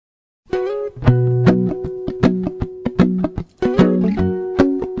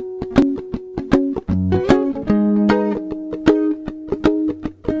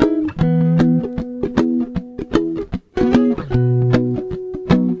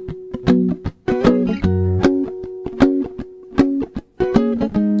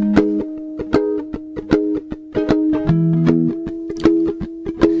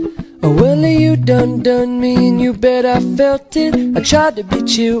undone me and you bet I felt it. I tried to be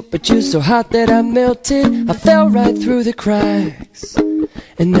chill, but you're so hot that I melted. I fell right through the cracks,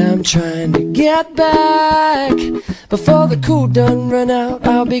 and now I'm trying to get back. Before the cool done run out,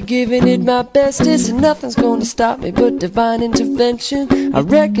 I'll be giving it my bestest, and nothing's gonna stop me but divine intervention. I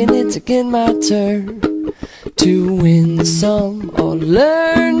reckon it's again my turn to win some or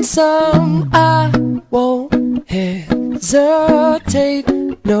learn some. I won't hesitate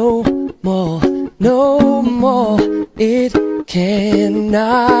no more, no more. It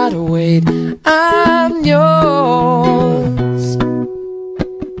cannot wait. I'm yours.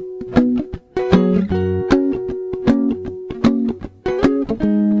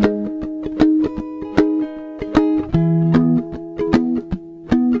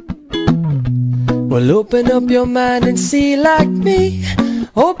 Well, open up your mind and see like me.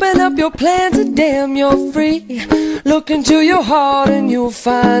 Open up your plans and damn, you're free. Look into your heart and you'll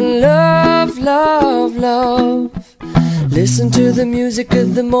find love, love, love. Listen to the music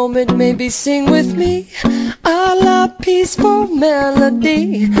of the moment, maybe sing with me a la peaceful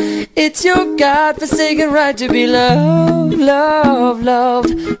melody. It's your God-forsaken right to be loved, loved,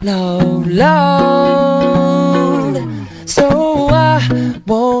 loved, loved, loved. So I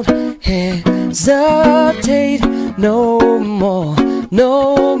won't hesitate no more,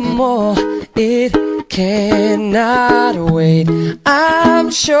 no more. It cannot wait. I'm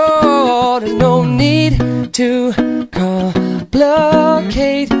sure there's no need to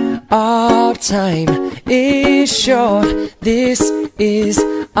complicate. Our time is short. This is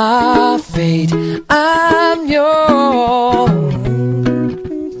our fate. I'm yours.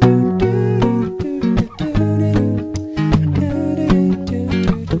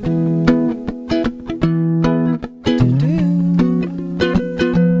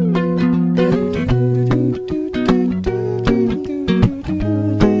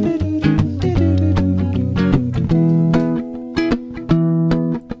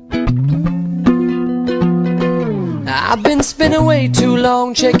 I've been spinning way too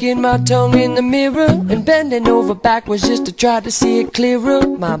long, checking my tongue in the mirror and bending over backwards just to try to see it clearer.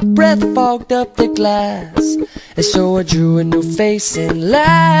 My breath fogged up the glass, and so I drew a new face and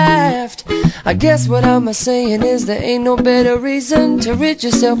laughed. I guess what I'm saying is there ain't no better reason to rid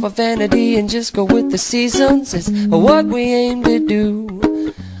yourself of vanity and just go with the seasons. It's what we aim to do.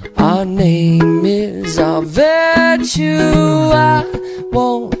 Our name is our virtue. I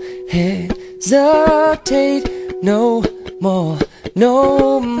won't hesitate no more,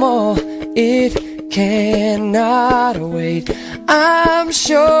 no more. It cannot wait. I'm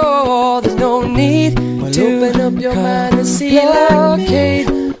sure there's no need to open up your mind and see like me.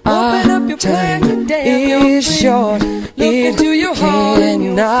 Open up your plans and damn, it's short. Look into your heart and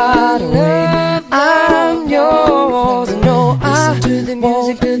you'll find love. I'm yours. No, I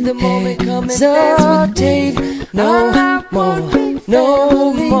won't hesitate no more,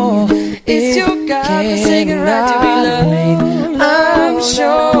 no more. It's your God-forsaken right to be loved. I'm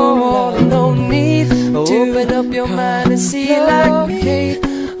sure there's no need to open up your mind and see like me.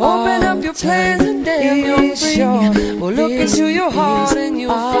 Open up your plans and damn, you're free. Well, look into your heart and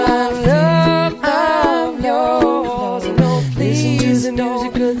you'll find love. I'm yours. Listen to the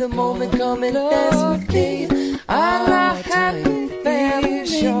music of the moment, come and dance with me. I'm not happy, very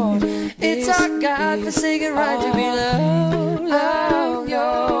short. It's our God-forsaken right to be loved. I'm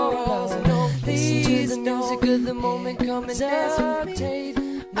yours. Listen to the music of the moment, come and dance with me.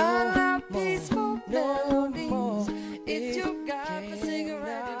 I'm not peaceful.